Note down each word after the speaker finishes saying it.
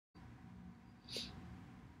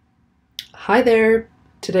Hi there!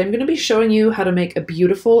 Today I'm going to be showing you how to make a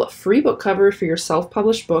beautiful free book cover for your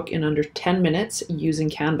self-published book in under 10 minutes using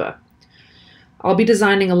Canva. I'll be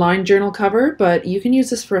designing a line journal cover, but you can use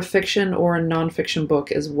this for a fiction or a nonfiction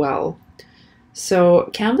book as well.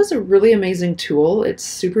 So Canva is a really amazing tool. It's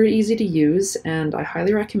super easy to use, and I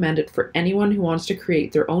highly recommend it for anyone who wants to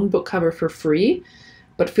create their own book cover for free,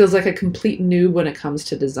 but feels like a complete noob when it comes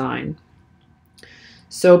to design.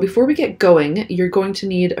 So before we get going, you're going to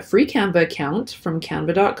need a free Canva account from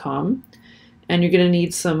canva.com, and you're going to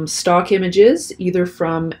need some stock images, either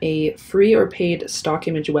from a free or paid stock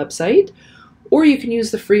image website, or you can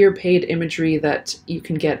use the free or paid imagery that you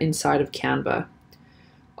can get inside of Canva.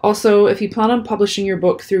 Also, if you plan on publishing your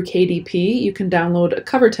book through KDP, you can download a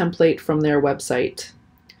cover template from their website.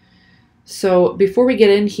 So before we get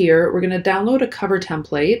in here, we're going to download a cover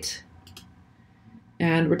template.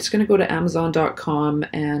 And we're just going to go to Amazon.com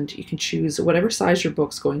and you can choose whatever size your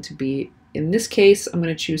book's going to be. In this case, I'm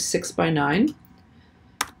going to choose 6 by 9.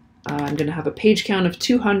 I'm going to have a page count of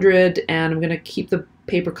 200 and I'm going to keep the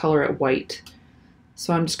paper color at white.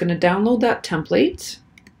 So I'm just going to download that template.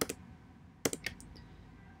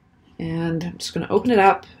 And I'm just going to open it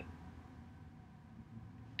up.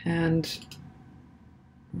 And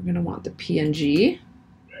we're going to want the PNG.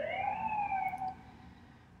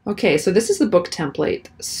 Okay, so this is the book template.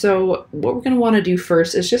 So what we're going to want to do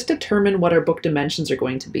first is just determine what our book dimensions are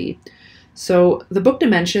going to be. So the book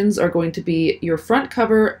dimensions are going to be your front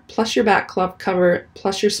cover plus your back cover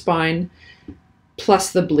plus your spine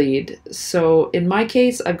plus the bleed. So in my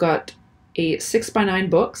case, I've got a 6 by 9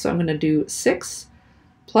 book, so I'm going to do 6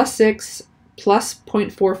 plus 6 plus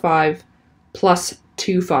 0.45 plus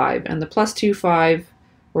 2.5, and the plus 2.5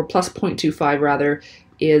 or plus 0.25 rather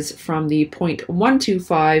is from the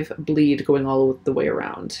 0.125 bleed going all the way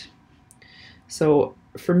around. So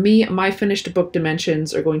for me, my finished book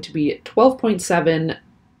dimensions are going to be 12.7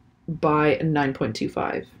 by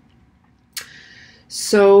 9.25.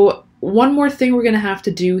 So one more thing we're going to have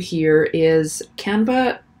to do here is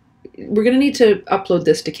Canva. We're going to need to upload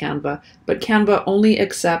this to Canva, but Canva only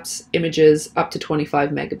accepts images up to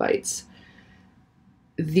 25 megabytes.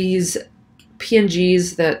 These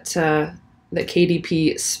PNGs that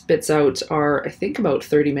KDP spits out are, I think, about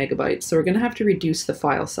 30 megabytes. So we're going to have to reduce the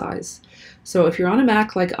file size. So if you're on a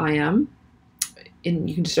Mac like I am,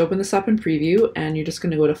 you can just open this up in Preview, and you're just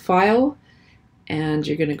going to go to File, and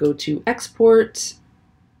you're going to go to Export,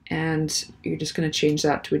 and you're just going to change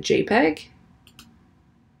that to a JPEG.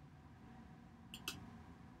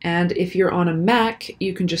 And if you're on a Mac,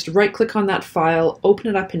 you can just right-click on that file, open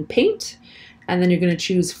it up in Paint, and then you're going to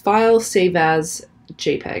choose File, Save As,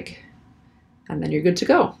 JPEG. And then you're good to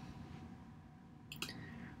go.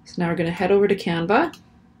 So now we're going to head over to Canva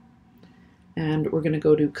and we're going to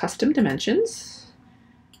go to Custom Dimensions.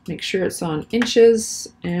 Make sure it's on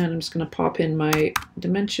inches, and I'm just going to pop in my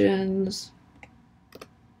dimensions.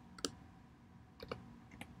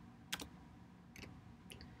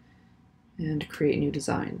 And create new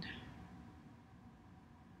design.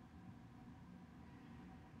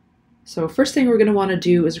 So first thing we're going to want to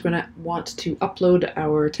do is we're going to want to upload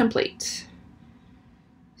our template.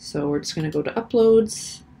 So we're just going to go to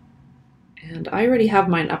Uploads, and I already have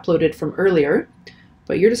mine uploaded from earlier,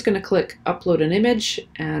 but you're just going to click Upload an Image,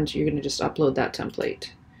 and you're going to just upload that template.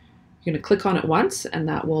 You're going to click on it once, and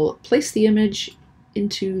that will place the image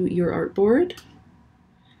into your artboard.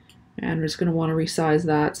 And we're just going to want to resize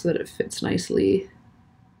that so that it fits nicely.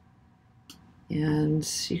 And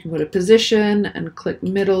you can go to Position and click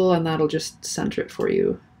Middle, and that'll just center it for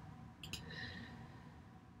you.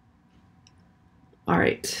 All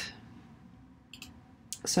right,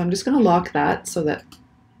 so I'm just going to lock that so that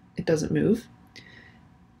it doesn't move.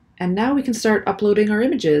 And now we can start uploading our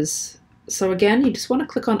images. So again, you just want to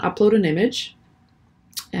click on Upload an Image.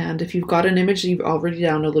 And if you've got an image that you've already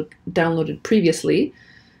downloaded previously,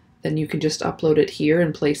 then you can just upload it here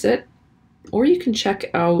and place it. Or you can check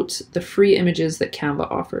out the free images that Canva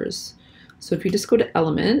offers. So if you just go to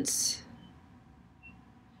Elements,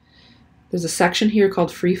 there's a section here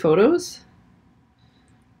called Free Photos.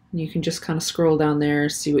 And you can just kind of scroll down there,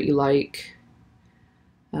 see what you like.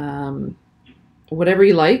 Whatever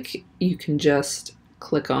you like, you can just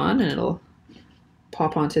click on and it'll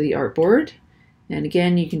pop onto the artboard. And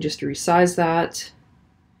again, you can just resize that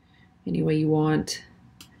any way you want.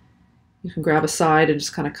 You can grab a side and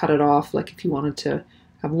just kind of cut it off, like if you wanted to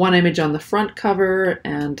have one image on the front cover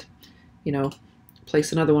and, you know,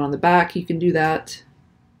 place another one on the back, you can do that.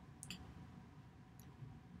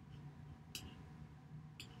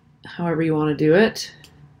 However you want to do it.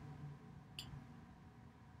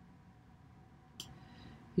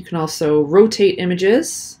 You can also rotate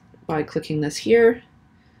images by clicking this here.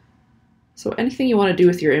 So anything you want to do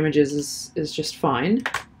with your images is just fine.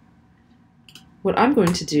 What I'm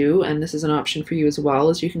going to do, and this is an option for you as well,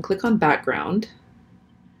 is you can click on background.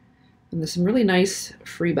 And there's some really nice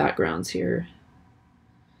free backgrounds here.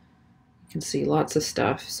 You can see lots of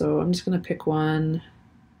stuff. So I'm just going to pick one.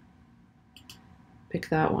 Pick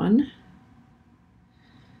that one.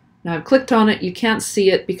 Now I've clicked on it. You can't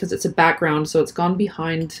see it because it's a background, so it's gone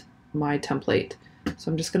behind my template.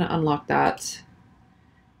 So I'm just going to unlock that.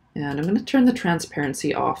 And I'm going to turn the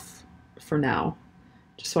transparency off for now,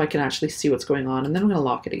 just so I can actually see what's going on, and then I'm going to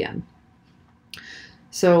lock it again.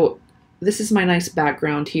 So this is my nice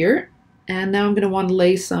background here, and now I'm going to want to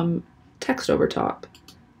lay some text over top.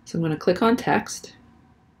 So I'm going to click on text.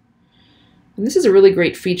 And this is a really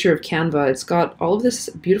great feature of Canva. It's got all of this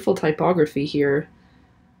beautiful typography here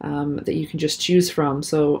that you can just choose from.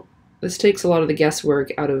 So this takes a lot of the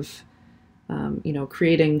guesswork out of you know,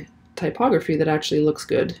 creating typography that actually looks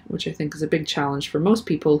good, which I think is a big challenge for most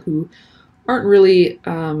people who aren't really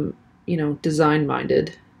you know, design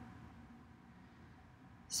minded.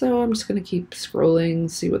 So I'm just going to keep scrolling,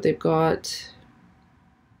 see what they've got.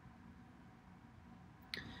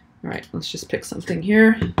 All right, let's just pick something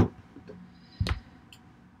here.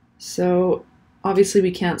 So obviously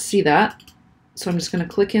we can't see that, so I'm just going to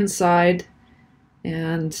click inside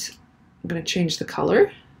and I'm going to change the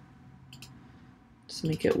color. Just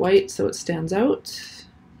make it white so it stands out.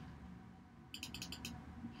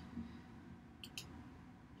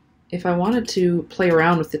 If I wanted to play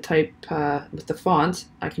around with the type, with the font,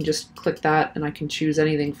 I can just click that and I can choose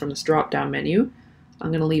anything from this drop-down menu.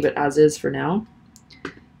 I'm going to leave it as is for now.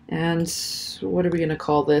 And what are we going to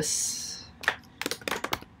call this?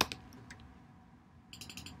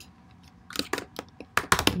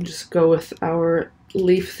 And just go with our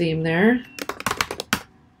leaf theme there.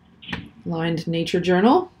 Lined Nature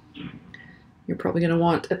Journal. You're probably going to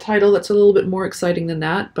want a title that's a little bit more exciting than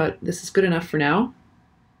that, but this is good enough for now.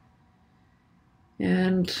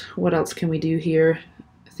 And what else can we do here?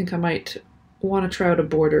 I think I might want to try out a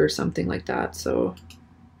border or something like that. So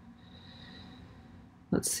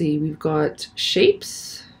let's see, we've got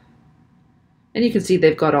shapes. And you can see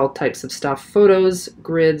they've got all types of stuff. Photos,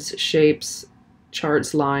 grids, shapes,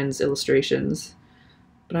 charts, lines, illustrations.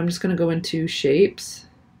 But I'm just going to go into shapes.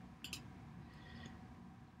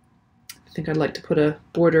 I think I'd like to put a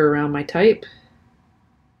border around my type.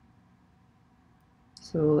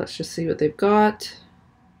 So let's just see what they've got.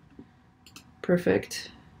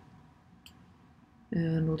 Perfect.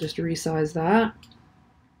 And we'll just resize that.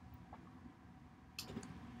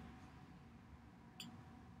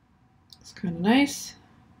 It's kind of nice.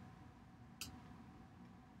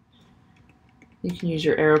 You can use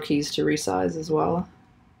your arrow keys to resize as well.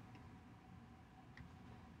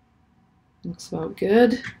 Looks about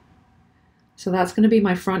good. So that's going to be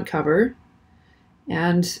my front cover.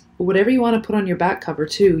 And whatever you want to put on your back cover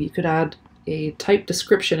too, you could add a type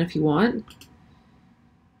description if you want.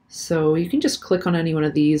 So you can just click on any one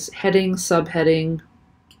of these, heading, subheading,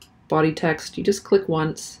 body text. You just click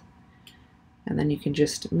once and then you can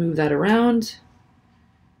just move that around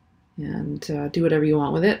and do whatever you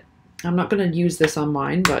want with it. I'm not going to use this on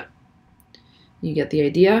mine, but you get the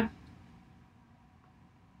idea.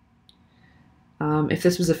 If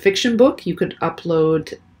this was a fiction book, you could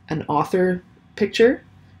upload an author picture,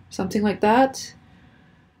 something like that.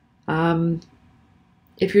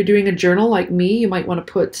 If you're doing a journal like me, you might want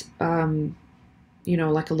to put, you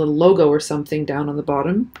know, like a little logo or something down on the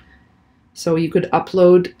bottom. So you could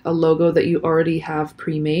upload a logo that you already have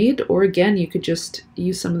pre-made, or again, you could just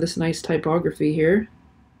use some of this nice typography here.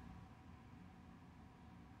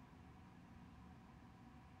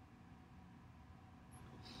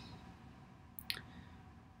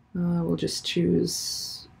 We'll just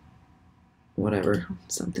choose whatever,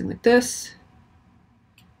 something like this.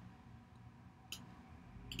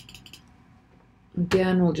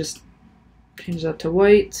 Again, we'll just change that to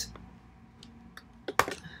white.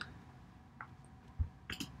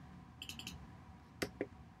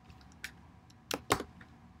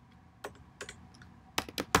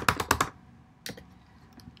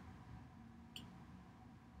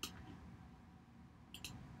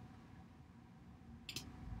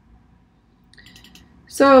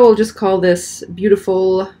 So we'll just call this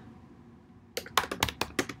Beautiful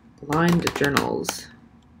Lined Journals.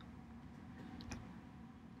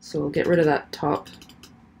 So we'll get rid of that top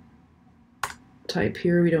type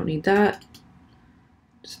here. We don't need that.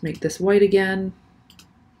 Just make this white again.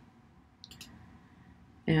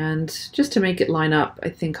 And just to make it line up, I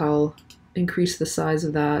think I'll increase the size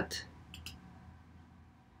of that.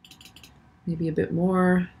 Maybe a bit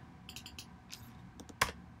more.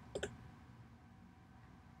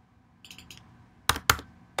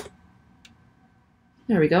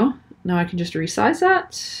 There we go. Now I can just resize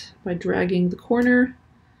that by dragging the corner.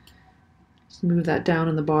 Just move that down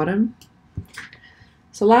in the bottom.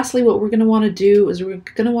 So lastly, what we're going to want to do is we're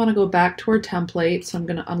going to want to go back to our template. So I'm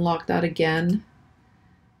going to unlock that again.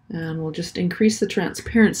 And we'll just increase the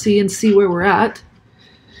transparency and see where we're at.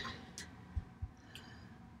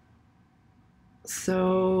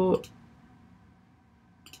 So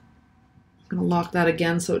I'm going to lock that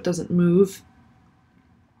again so it doesn't move.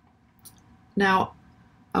 Now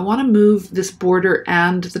I want to move this border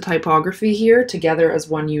and the typography here together as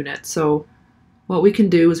one unit. So what we can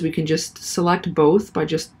do is we can just select both by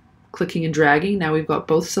just clicking and dragging. Now we've got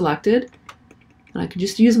both selected. And I can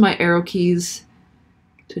just use my arrow keys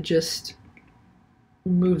to just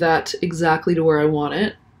move that exactly to where I want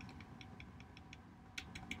it.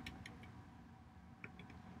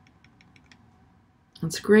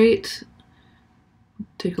 That's great.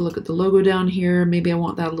 Take a look at the logo down here. Maybe I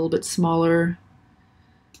want that a little bit smaller.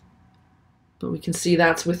 But we can see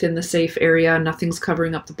that's within the safe area. Nothing's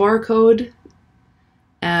covering up the barcode.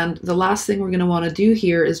 And the last thing we're going to want to do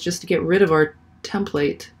here is just to get rid of our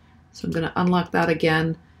template. So I'm going to unlock that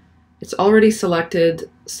again. It's already selected,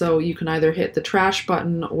 so you can either hit the trash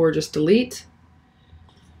button or just delete.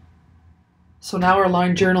 So now our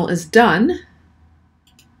line journal is done.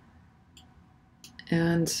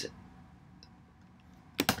 And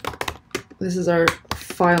this is our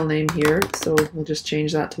file name here, so we'll just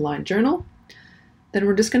change that to line journal. Then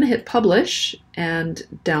we're just going to hit publish and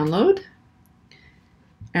download.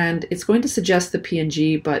 And it's going to suggest the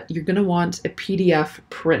PNG, but you're going to want a PDF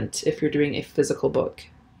print if you're doing a physical book.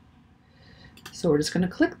 So we're just going to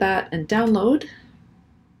click that and download.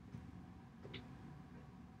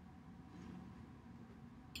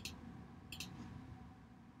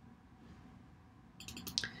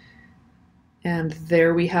 And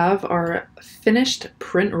there we have our finished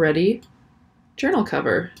print-ready journal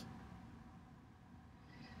cover.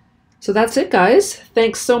 So that's it, guys.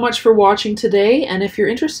 Thanks so much for watching today. And if you're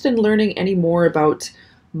interested in learning any more about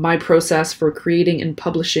my process for creating and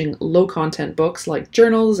publishing low-content books like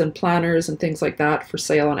journals and planners and things like that for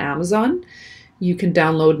sale on Amazon, you can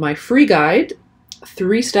download my free guide,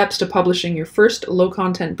 3 Steps to Publishing Your First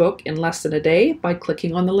Low-Content Book in Less Than a Day, by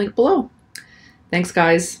clicking on the link below. Thanks,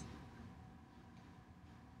 guys.